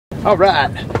All right,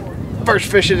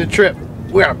 first fish of the trip.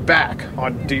 We are back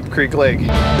on Deep Creek Lake. And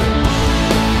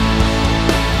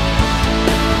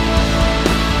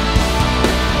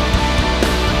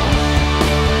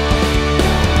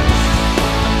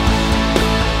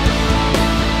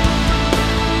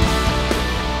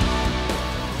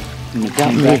you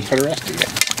got me for the rest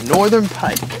of you. Northern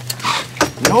pike.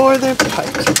 Northern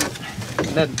pike.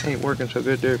 That ain't working so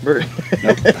good there, Bert.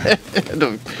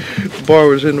 Nope. The bar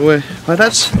was in the way. Well,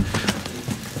 that's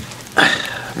a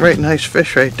right nice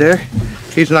fish right there.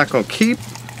 He's not going to keep,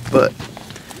 but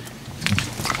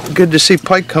good to see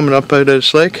pike coming up out of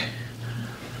this lake.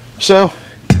 So,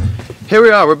 here we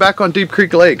are. We're back on Deep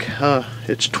Creek Lake.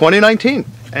 It's 2019,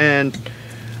 and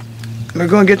we're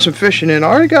going to get some fishing in. I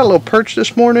already got a little perch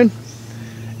this morning,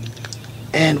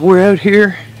 and we're out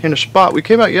here in a spot. We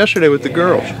came out yesterday with the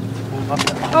girls.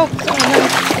 Oh,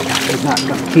 It's not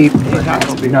going to keep. It's not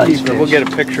going to be nice. But we'll get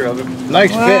a picture of him.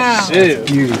 Nice wow. fish, too.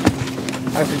 Beautiful.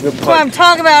 That's a good That's what I'm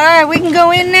talking about. All right, we can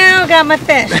go in now. Got my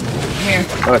fish. Here.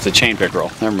 Oh, it's a chain pickerel.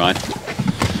 Never mind.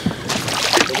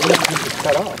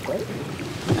 Cut off, right?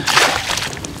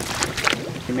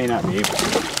 He may not be able to.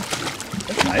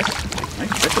 That's nice.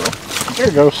 Nice pickerel. There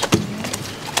it goes.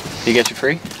 Did he get you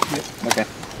free? Yep. Okay.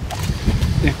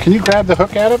 Yeah, can you grab the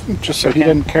hook out of him just so he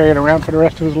doesn't carry it around for the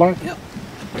rest of his life? Yep.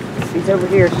 He's over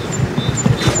here.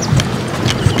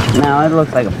 No, it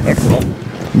looks like a pickerel.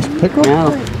 It's a pickerel?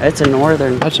 No, it's a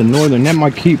northern. That's a northern. That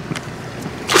might keep.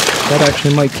 That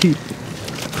actually might keep.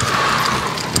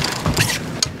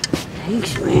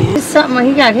 Thanks, man. It's something,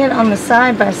 he got hit on the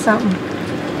side by something.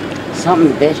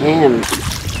 Something bit him.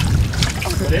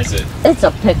 What is it? It's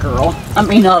a pickerel. I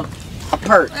mean, a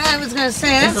perch. I was going to say,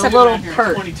 that's It's a little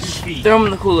perch. 22 feet. Throw him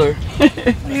in the cooler.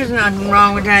 There's nothing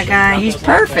wrong with that guy. He's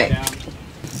perfect.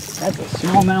 That's a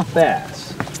smallmouth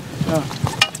bass.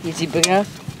 Is he big enough?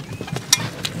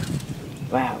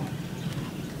 Wow.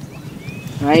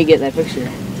 How you get that picture?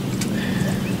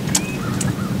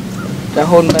 Is that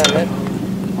holding by that?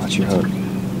 Watch your hook.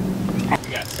 We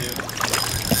got two.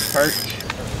 Perch.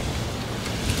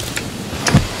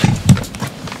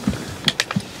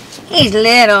 He's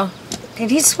little. Did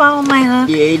he swallow my hook?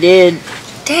 Yeah, he did.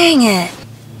 Dang it.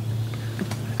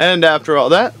 And after all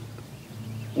that,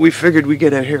 we figured we'd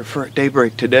get out here for a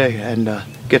daybreak today and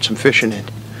get some fishing in.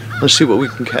 Let's see what we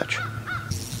can catch.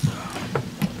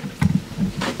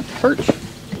 Perch.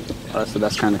 Oh, that's the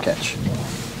best kind to catch.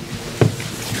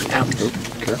 Oop,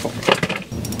 careful.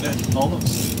 That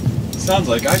almost sounds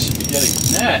like I should be getting a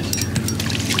net.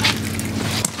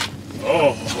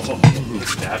 Oh,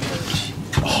 that hurts.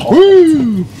 Oh.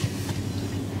 Woo!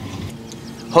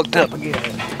 Hooked up again.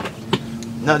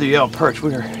 Another yellow perch.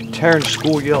 We are tearing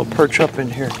school yellow perch up in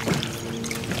here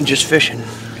and just fishing.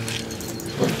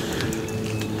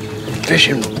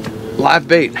 Fishing live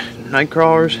bait, night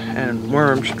crawlers and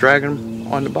worms, dragging them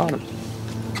on the bottom.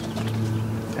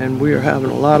 And we are having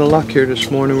a lot of luck here this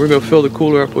morning. We're gonna fill the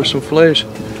cooler up with some fillets.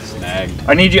 Snagged.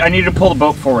 I need you to pull the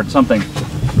boat forward, something.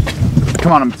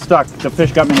 Come on, I'm stuck. The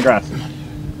fish got me in the grass.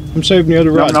 I'm saving the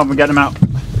other rod. No, I'm getting him out.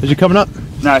 Is he coming up?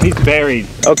 No, he's buried.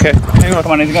 Okay, hang on.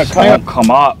 Come on, he's gonna come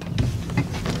up.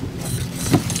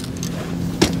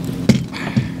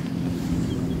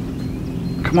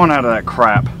 Come on out of that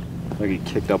crap. Look, he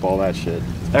kicked up all that shit.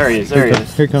 There he is, there he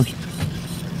is. Here he comes.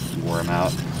 Wore him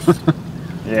out.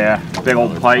 Yeah, big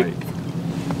old pike.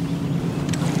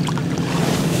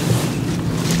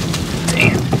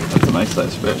 Damn. That's a nice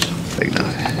sized fish. Big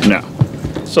enough. No.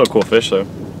 Still a cool fish though.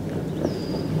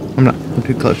 I'm not. I'm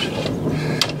too close.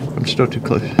 I'm still too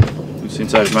close. You see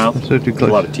inside his mouth? I'm still too There's close.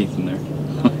 a lot of teeth in there.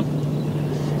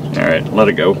 Alright, let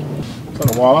it go. Is that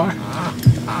a walleye?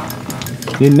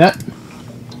 In net?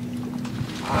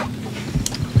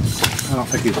 I don't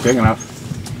think he's big enough.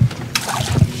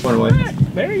 One away.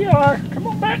 There you are. Come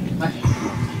on back.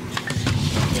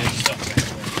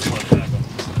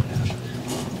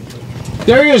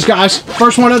 There he is, guys.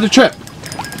 First one of the trip.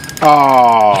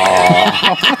 Oh.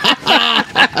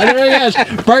 There he is.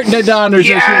 Burton it down there.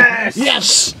 Yes!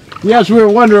 Yes! Yes, we were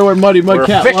wondering where Muddy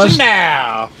Mudcat was.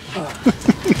 now. We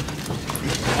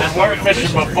weren't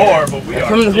fishing before, but we are.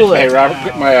 From the cooler. Hey, Robert,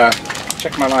 get my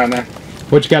check my line there.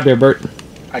 What you got there, Bert?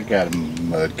 I got a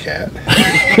mudcat.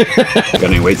 Got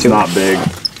any weight to it? Not big.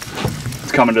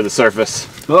 It's coming to the surface.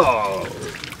 Oh.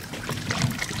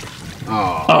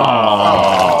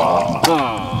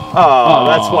 Oh,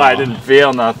 that's why I didn't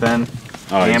feel nothing.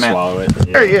 Oh, you Damn it. swallow it.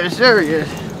 There he is. There he is.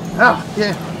 Oh,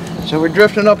 yeah. So we're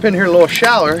drifting up in here a little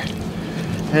shallower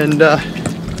and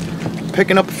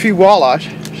picking up a few walleyes,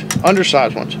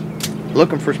 undersized ones.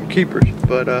 Looking for some keepers,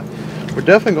 but we're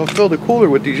definitely going to fill the cooler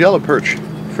with these yellow perch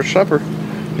for supper.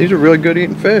 These are really good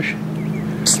eating fish.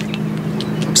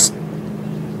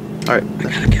 Alright. I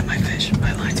gotta get my fish.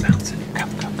 My line's bouncing. Come.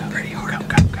 Pretty hard.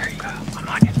 Come. There you go. I'm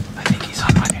on you. I think he's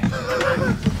on you.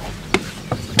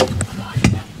 I'm on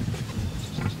you.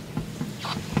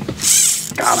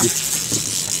 Got him.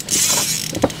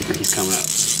 He's coming up.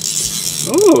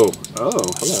 Oh,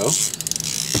 hello.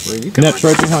 Where are you going? Net's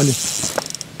right behind you.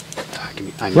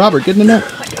 I Robert, get in the net.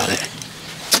 I got it.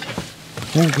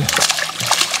 There you go.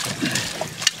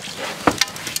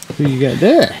 Who you got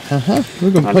there?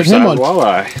 We're gonna put him on.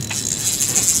 Walleye.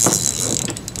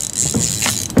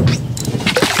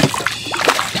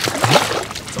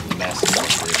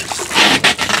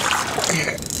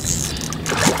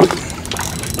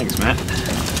 Thanks, Matt.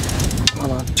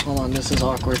 Hold on, this is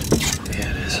awkward. Yeah,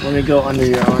 it is. Let me go under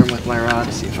your arm with my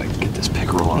rod. See if I can get this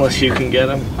pickerel on. Unless you can get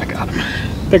him. I got him.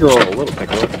 Pickerel, a little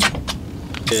pickerel.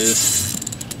 Is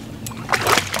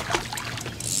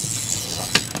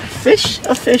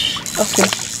A fish.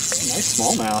 nice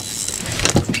smallmouth.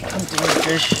 I'm doing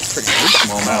fish. Pretty big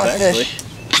smallmouth, actually. Fish.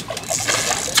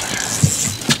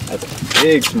 That's a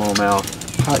big smallmouth.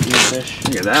 Hot ear fish.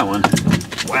 Look at that one.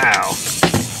 Wow.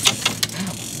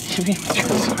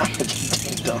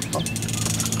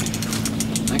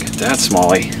 Look at that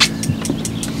smallie.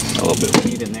 A little bit of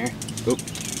meat in there. Oop.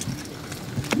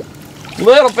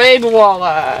 Little baby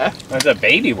walleye. That's a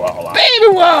baby walleye. Baby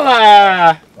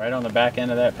walleye. Right on the back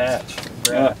end of that patch.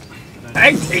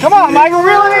 Come on, Michael,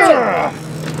 reel it in.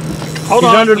 Hold He's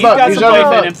on. under the boat. Got He's some under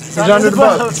life the in boat. him. He's under the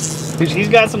boat. He's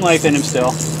got some life in him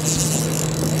still.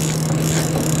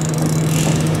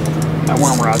 That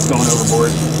worm rod's going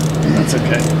overboard. That's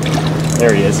okay.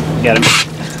 There he is. Get him.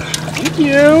 Thank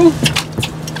you.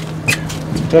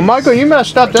 Well, Michael, you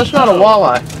messed up. That's not a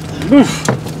walleye.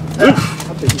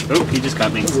 Oh, he just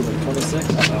got me. Was it like 26?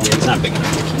 Yeah, he's not big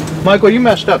enough. Michael, you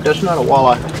messed up. That's not a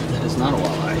walleye. That is not a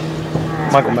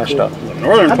walleye. Michael messed up.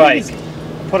 Northern pike.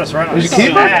 Put us right on Is the he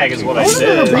keeping? bag is what I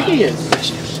said. He is.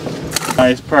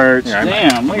 Nice perch. Here,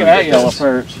 Damn, look at that yellow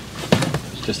perch.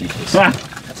 Just in case.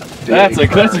 That's a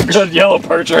good yellow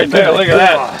perch right there. Look at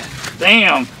that.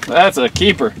 Damn, that's a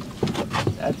keeper.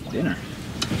 That's dinner.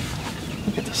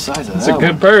 Look at the size of That's that a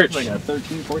good one. perch. It's like a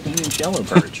 13, 14 inch yellow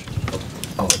perch.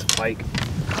 Oh, it's a pike.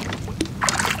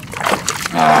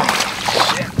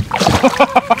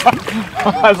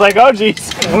 I was like, oh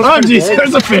geez,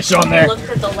 there's a fish on there.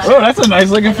 Oh, that's a nice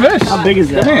looking fish. How big is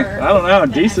that? Come here. I don't know,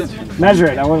 decent. Measure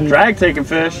it. I want to Drag taking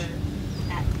fish.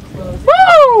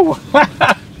 Woo!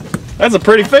 That's a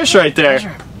pretty fish right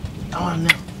there. Oh no.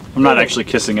 I'm not actually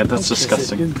kissing it. That's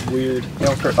disgusting. Weird.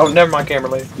 Oh, never mind, camera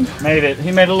lady. Made it.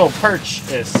 He made a little perch.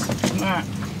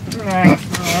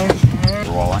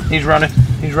 He's running.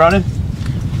 He's running.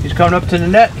 He's coming up to the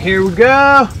net. Here we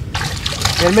go.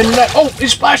 Get him in the net. Oh,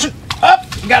 he's splashing. Up.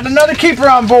 Got another keeper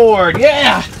on board.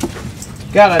 Yeah.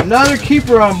 Got another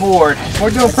keeper on board. We're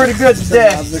doing pretty good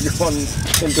today.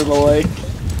 Into the lake.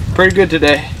 Pretty good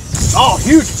today. Oh,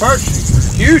 huge perch.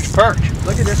 Huge perch.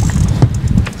 Look at this.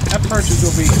 That perch is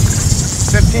going to be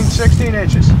 15, 16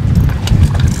 inches.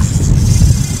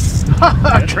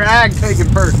 Drag taking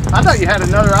perch. I thought you had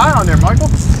another eye on there, Michael.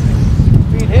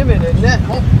 Feed him in the net.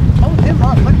 Hold him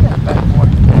up. Look at that bad boy.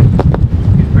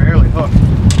 He's barely hooked.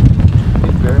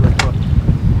 He's barely hooked.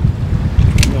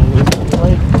 You gonna lose the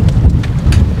lake?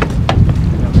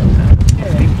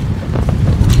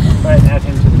 Right, add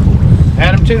him to the cooler.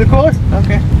 Add him to the cooler?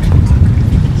 Okay.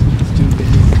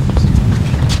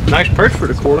 Nice perch for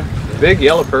the cooler. Big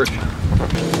yellow perch.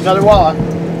 Another walleye.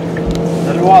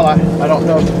 Another walleye. I don't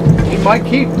know. He might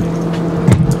keep.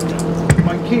 He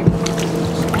might keep.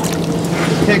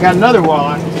 Okay, got another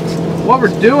walleye. What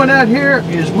we're doing out here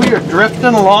is we are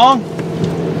drifting along.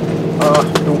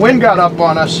 The wind got up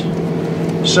on us,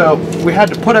 so we had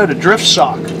to put out a drift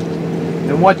sock.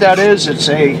 And what that is, it's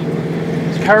a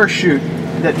parachute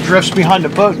that drifts behind the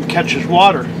boat and catches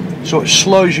water, so it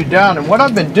slows you down. And what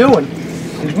I've been doing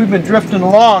is we've been drifting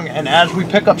along, and as we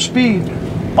pick up speed,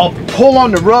 I'll pull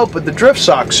on the rope with the drift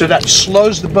sock, so that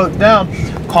slows the boat down,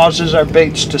 causes our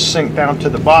baits to sink down to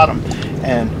the bottom,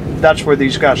 and that's where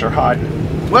these guys are hiding.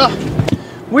 Well,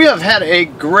 we have had a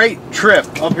great trip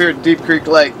up here at Deep Creek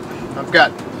Lake. I've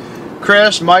got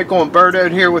Chris, Michael, and Bert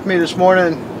out here with me this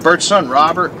morning. Bert's son,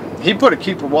 Robert, he put a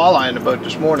keeper walleye in the boat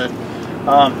this morning.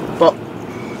 But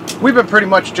we've been pretty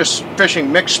much just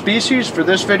fishing mixed species for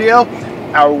this video.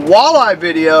 Our walleye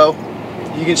video,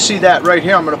 you can see that right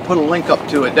here. I'm going to put a link up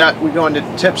to it. That we go into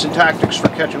tips and tactics for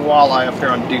catching walleye up here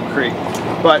on Deep Creek.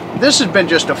 But this has been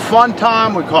just a fun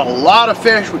time. We caught a lot of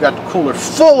fish. We got the cooler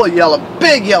full of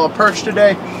big yellow perch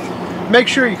today. Make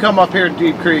sure you come up here at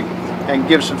Deep Creek and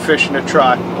give some fishing a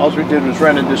try. All we did was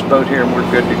rented this boat here and we're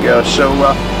good to go. So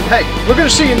hey, we're gonna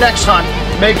see you next time.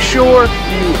 Make sure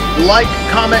you like,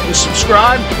 comment, and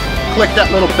subscribe. Click that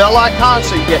little bell icon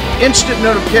so you get instant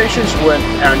notifications when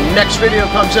our next video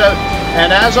comes out.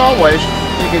 And as always,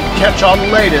 you can catch all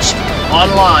the latest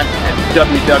online at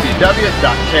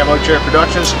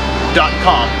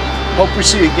www.camochairproductions.com. Hope we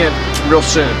see you again real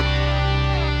soon.